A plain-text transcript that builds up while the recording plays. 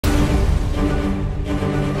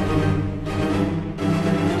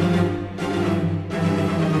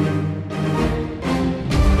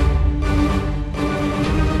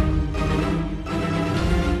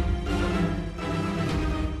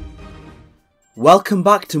Welcome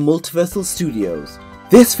back to Multiversal Studios.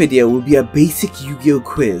 This video will be a basic Yu-Gi-Oh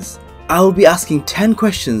quiz. I will be asking 10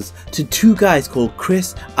 questions to two guys called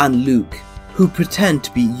Chris and Luke, who pretend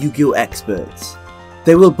to be Yu-Gi-Oh experts.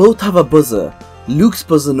 They will both have a buzzer. Luke's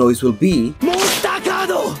buzzer noise will be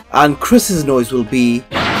and Chris's noise will be.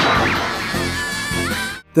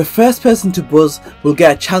 The first person to buzz will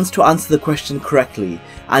get a chance to answer the question correctly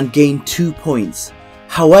and gain 2 points.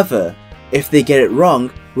 However, if they get it wrong,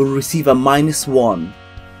 will receive a -1,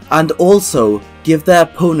 and also give their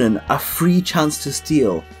opponent a free chance to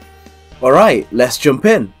steal. Alright, let's jump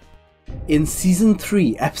in. In Season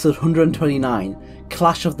 3, Episode 129,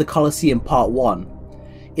 Clash of the Colosseum Part 1,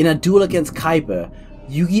 in a duel against Kaiba,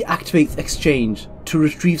 Yugi activates Exchange to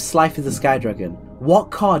retrieve Slifer the Sky Dragon.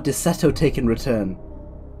 What card does Seto take in return?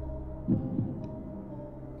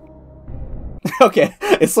 Okay,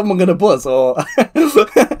 is someone gonna buzz or?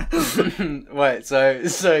 Wait, so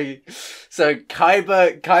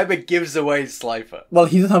Kaiba gives away Slifer. Well,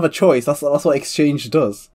 he doesn't have a choice. That's what Exchange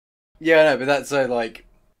does. Yeah, no, but that's so like,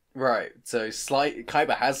 right. So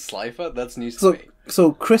Kaiba has Slifer. That's news to me.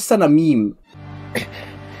 So Chris sent a meme.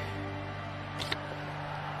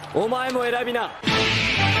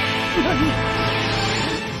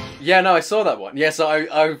 Yeah, no, I saw that one. Yeah, so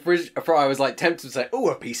I was like tempted to say, oh,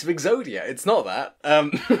 a piece of Exodia. It's not that.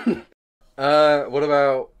 What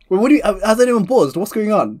about? Wait, what do you? Has anyone buzzed? What's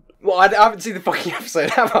going on? Well, I haven't seen the fucking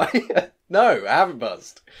episode, have I? No, I haven't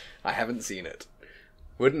buzzed. I haven't seen it.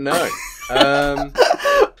 Wouldn't know.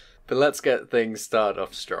 But let's get things started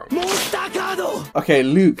off strong. Okay,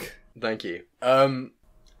 Luke. Thank you.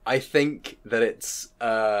 I think that it's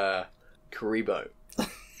Karibo.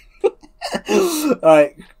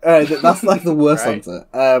 Alright, that's like the worst answer.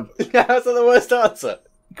 Yeah, that's not the worst answer.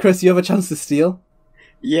 Chris, you have a chance to steal?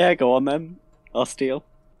 Yeah, go on then. I'll steal.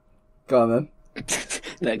 Go on then.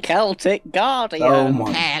 The Celtic Guardian. Oh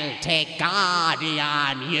my. Celtic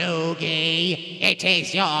Guardian, Yugi. It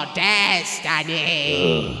is your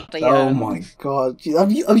destiny. Oh my god.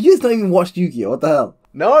 Have you guys not even watched Yu-Gi-Oh? What the hell?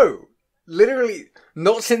 No! Literally,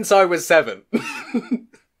 not since I was 7.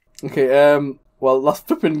 Okay, well, that's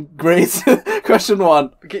flipping great. Question 1.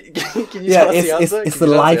 Can you tell us the answer? It's the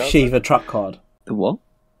Life Shaver trap card. The what?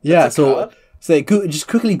 Yeah, That's a card? Just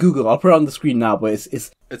quickly Google. I'll put it on the screen now, but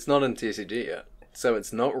it's It's not in TCG yet, so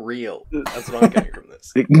it's not real. That's what I'm getting from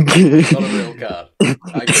this. It's not a real card.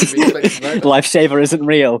 I could be expected to know that. Lifesaver isn't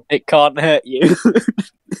real. It can't hurt you.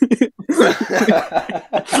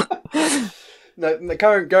 No,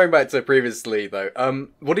 going back to previously though,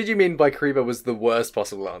 what did you mean by Karibo was the worst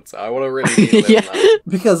possible answer? I want to really deal Yeah. in that.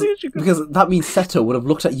 because that means Seto would have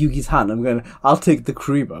looked at Yugi's hand and going, I'll take the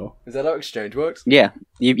Karibo. Is that how exchange works? Yeah,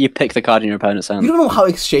 you pick the card in your opponent's hand. You don't know how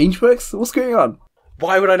Exchange works? What's going on?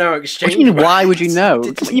 Why would I know how What exchange do you mean, works? why would you know?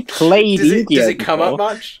 You played Does Yu-Gi-Oh! it come up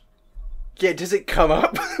before. much? Yeah, does it come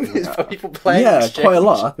up? Is people playing Yeah, exchange? quite a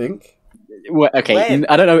lot, I think. Well, okay, When?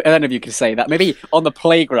 I don't know if you can say that. Maybe on the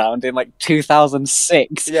playground in like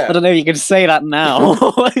 2006. Yeah. I don't know if you can say that now.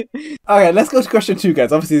 Okay, let's go to question 2,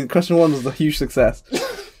 guys. Obviously, question 1 was a huge success.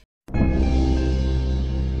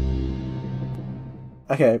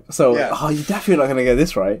 Okay, so Yeah. you're definitely not gonna get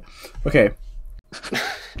this right. Okay.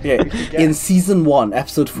 Okay. In Season 1,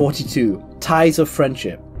 Episode 42, Ties of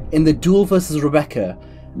Friendship, in the duel versus Rebecca,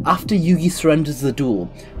 after Yugi surrenders the duel,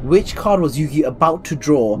 which card was Yugi about to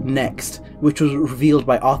draw next, which was revealed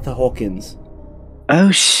by Arthur Hawkins?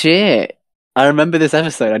 Oh shit. I remember this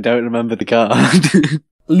episode, I don't remember the card.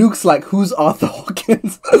 Luke's like, who's Arthur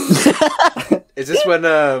Hawkins? Is this when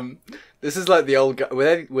this is like the old guy?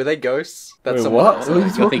 Were they ghosts? That's Wait, someone what? else. What are you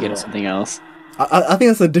You're talking thinking of about? something else. I think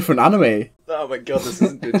that's a different anime. Oh my god, this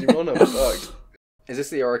isn't Digimon. I'm fucked. Is this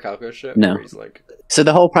the Orichalco shit? No. Where he's like, So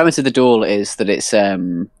the whole premise of the duel is that it's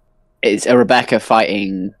a Rebecca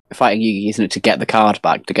fighting Yugi, isn't it, to get the card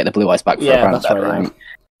back, to get the blue eyes back for Yeah, a crown that's dead, right, yeah.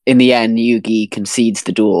 In the end, Yugi concedes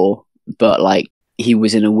the duel, but like he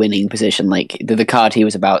was in a winning position. Like the card he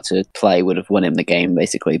was about to play would have won him the game,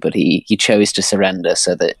 basically, but he chose to surrender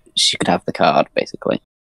so that she could have the card, basically.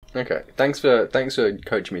 okay, thanks for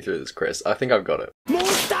coaching me through this, Chris. I think I've got it.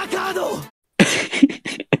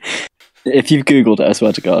 If you've Googled it, I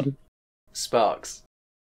swear to God. Sparks.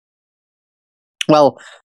 Well,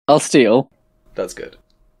 I'll steal. That's good.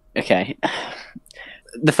 Okay.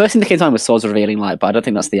 The first thing that came to mind was Swords of Revealing Light, but I don't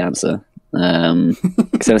think that's the answer.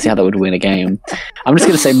 Because I don't see how that would win a game. I'm just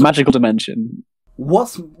going to say Magical Dimension.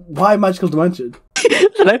 Why Magical Dimension? I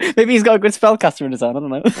don't know, maybe he's got a good spellcaster in his hand, I don't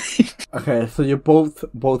know. Okay, so you're both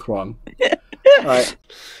wrong. Alright.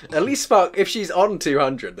 At least Spark, if she's on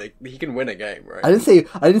 200, he can win a game, right? I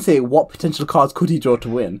didn't say what potential cards could he draw to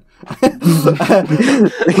win.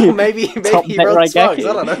 Well, maybe he rolled Sparks.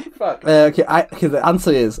 I don't know. Fuck. Okay, the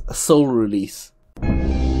answer is Soul Release.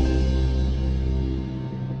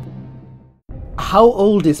 How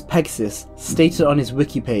old is Pegasus stated on his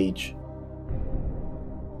wiki page?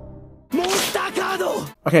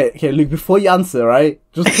 Okay, Luke, before you answer, right?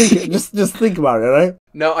 Just think, just think about it, right?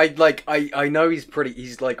 No, I know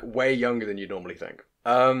he's like way younger than you'd normally think.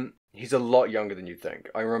 He's a lot younger than you'd think.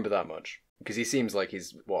 I remember that much. Because he seems like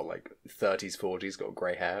he's, like 30s, 40s, got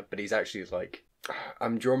grey hair, but he's actually like,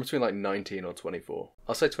 I'm drawn between like 19 or 24.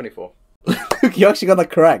 I'll say 24. Luke, you actually got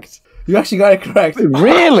that correct. You actually got it correct.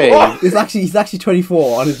 Really? He's actually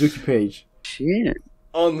 24 on his wiki page. Shit.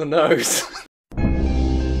 On the nose.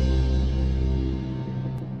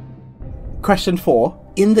 Question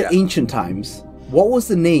 4. In the ancient times, what was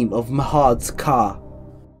the name of Mahad's car?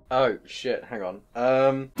 Oh, shit, hang on.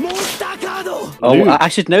 Oh, I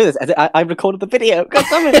should know this. I recorded the video. God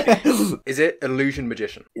damn it. Is it Illusion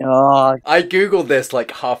Magician? Oh. I googled this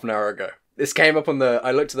like half an hour ago. This came up on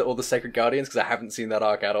I looked at all the Sacred Guardians because I haven't seen that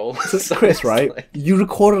arc at all. So Chris, right? Like... You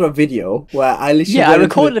recorded a video where I literally... Yeah, I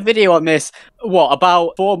recorded a video on this,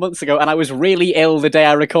 about 4 months ago, and I was really ill the day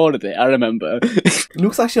I recorded it, I remember.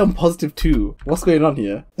 Luke's actually on positive 2. What's going on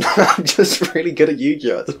here? I'm just really good at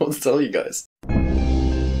Yu-Gi-Oh! I just want to tell you guys.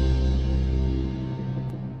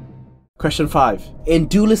 Question 5. In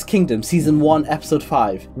Duelist Kingdom Season 1 Episode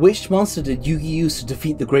 5, which monster did Yugi use to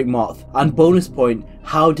defeat the Great Moth? And bonus point,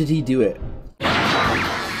 how did he do it?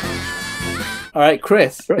 Alright,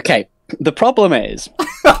 Chris. Okay, the problem is...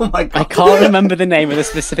 Oh my god. I can't remember the name of the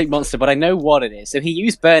specific monster, but I know what it is. So he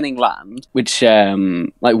used Burning Land, which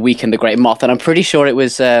weakened the Great Moth, and I'm pretty sure it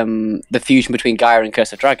was the fusion between Gaia and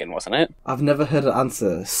Curse of Dragon, wasn't it? I've never heard an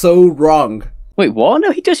answer. So wrong. Wait, what?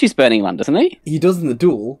 No, he does use Burning Land, doesn't he? He does in the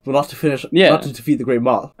duel, but not to defeat the Great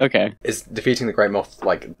Moth. Okay. Is defeating the Great Moth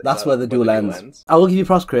like... That's where the duel ends. I will give you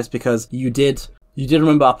props, Chris, because you did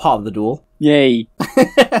remember a part of the duel. Yay.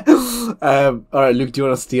 Alright, Luke, do you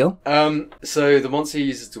want to steal? So the monster he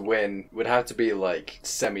uses to win would have to be like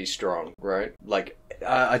semi-strong, right? Like,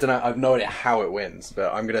 I don't know, I've no idea how it wins,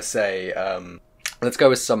 but I'm gonna say, let's go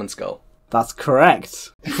with Summon Skull. That's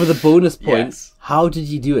correct. For the bonus point, Yes. How did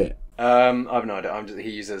you do it? I've no idea. He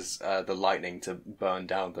uses the lightning to burn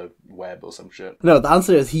down the web or some shit. No, the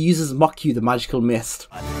answer is he uses Mokyu, the magical mist.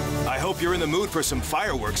 I hope you're in the mood for some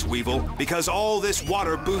fireworks, Weevil, because all this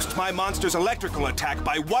water boosts my monster's electrical attack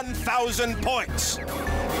by 1,000 points.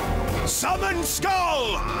 Summon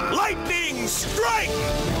Skull! Lightning Strike!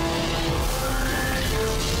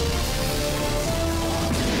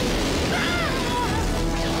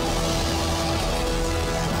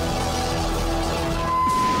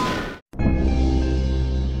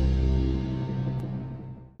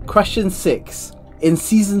 Question 6. In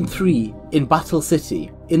Season 3, in Battle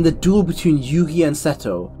City, in the duel between Yugi and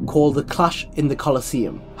Seto, called the Clash in the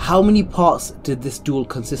Colosseum, how many parts did this duel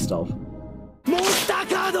consist of?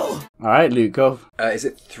 Alright, Luke, go. Is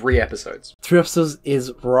it 3 episodes? 3 episodes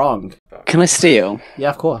is wrong. Can I steal? Yeah,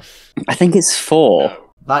 of course. I think it's 4. No.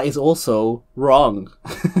 That is also wrong.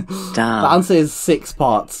 Damn. The answer is 6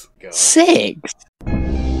 parts. God. 6?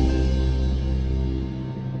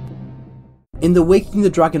 In the Waking the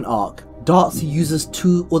Dragon arc, Dartz uses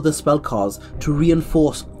 2 other spell cards to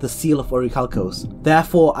reinforce the seal of Orichalcos,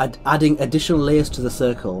 therefore adding additional layers to the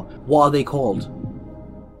circle. What are they called?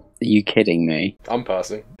 Are you kidding me? I'm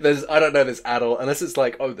passing. I don't know this at all, unless it's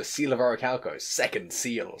like, the seal of Orichalcos, second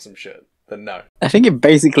seal or some shit. Then no. I think it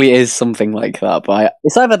basically is something like that, but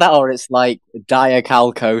it's either that or it's like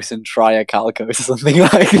Diacalcos and Triacalcos or something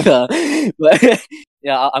like that. But,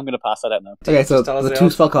 yeah, I'm going to pass, I don't know. Okay, so the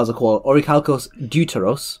 2 spell cards are called Orichalcos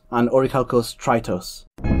Deuteros and Orichalcos Tritos.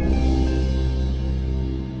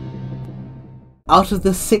 Out of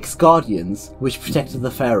the 6 guardians which protected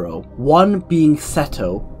the pharaoh, 1 being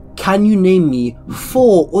Seto, can you name me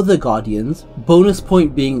 4 other guardians, bonus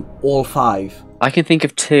point being all 5? I can think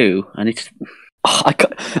of 2. I need to... Oh,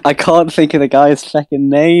 I can't think of the guy's second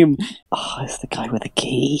name. Oh, it's the guy with the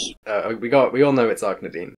key. We all know it's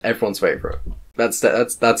Arknadine. Everyone's favourite. That's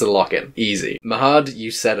a lock-in. Easy. Mahad, you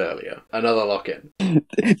said earlier. Another lock-in.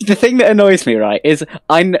 The thing that annoys me, right, is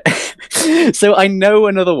so I know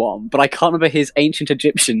another one, but I can't remember his ancient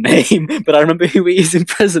Egyptian name, but I remember who he is in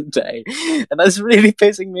present day. And that's really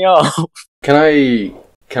pissing me off. Can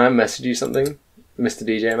I message you something, Mr.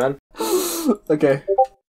 DJ man? Okay.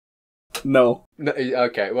 No. No,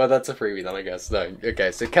 okay, well that's a freebie then, I guess. No,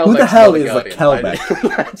 okay. So Kelbeck's Who the hell not is a Guardian.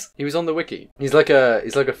 Kelbeck? He was on the wiki. He's like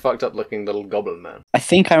a fucked up looking little goblin man. I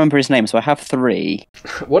think I remember his name, so I have 3.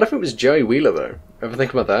 What if it was Joey Wheeler though? Ever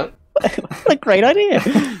think about that? What a great idea!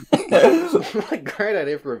 What a great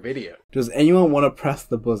idea for a video. Does anyone want to press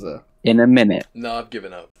the buzzer? In a minute. No, I've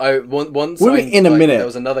given up. Once What do you mean in a minute? There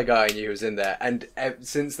was another guy I knew who was in there, and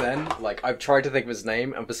since then, like I've tried to think of his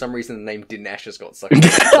name, and for some reason the name Dinesh has got stuck in it.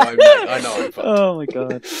 So I know I'm fucked. Oh my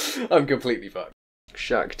god. I'm completely fucked.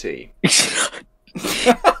 Shakti.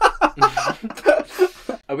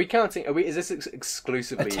 Are we counting? Is this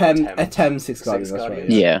exclusively a Tem 6 Guardians, that's right.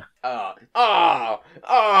 Yeah. Come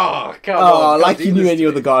on. Like God, you knew this any to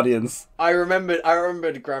of the me. Guardians. I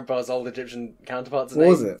remembered Grandpa's old Egyptian counterpart's What name.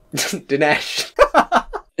 was it? Dinesh.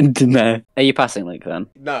 No. Are you passing, Luke, then?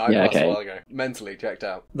 No, I passed a while ago. Mentally checked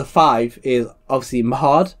out. The 5 is obviously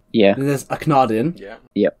Mahad. Yeah. Then there's Akhenaten. Yeah.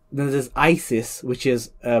 Yep. Then there's Isis, which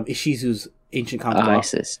is Ishizu's ancient counterpart.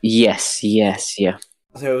 ISIS. Yes, yeah.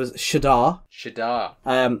 So it was Shadar. Shadar.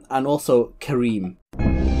 And also Kareem.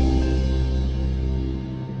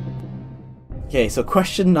 Okay, so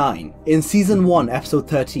question 9. In season 1, episode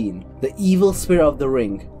 13, The Evil Spirit of the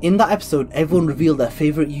Ring. In that episode, everyone revealed their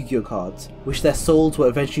favourite Yu-Gi-Oh cards, which their souls were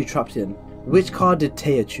eventually trapped in. Which card did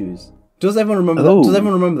Taya choose? Does everyone remember that? Does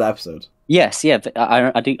everyone remember that episode? Yes, yeah.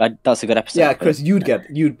 I do. That's a good episode. Yeah, Chris, you'd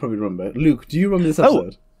probably remember. Luke, do you remember this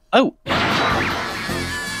episode? Oh.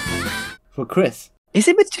 For Chris, Is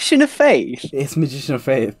it Magician of Faith? it's Magician of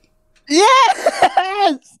Faith.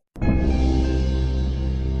 Yes!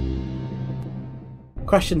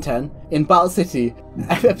 Question 10. In Battle City,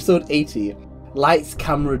 episode 80, Lights,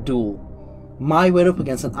 Camera, Duel. Mai went up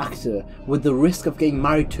against an actor with the risk of getting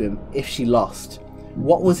married to him if she lost.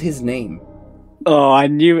 What was his name? Oh, I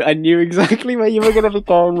knew exactly where you were going to be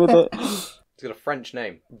going with it. He's got a French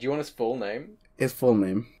name. Do you want his full name? His full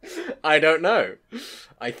name. I don't know.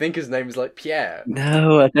 I think his name is like Pierre.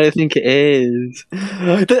 No, I don't think it is.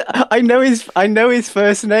 I know his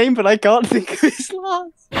first name, but I can't think of his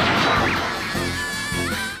last.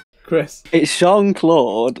 Chris. It's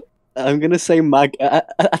Jean-Claude. I'm going to say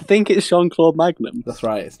I think it's Jean-Claude Magnum. That's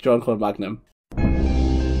right, it's Jean-Claude Magnum.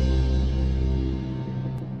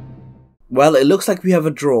 Well, it looks like we have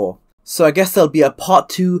a draw. So I guess there'll be a part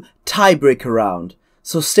 2 tiebreaker round.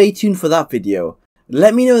 So stay tuned for that video.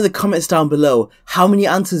 Let me know in the comments down below how many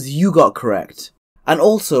answers you got correct. And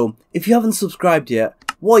also, if you haven't subscribed yet,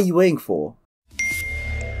 what are you waiting for?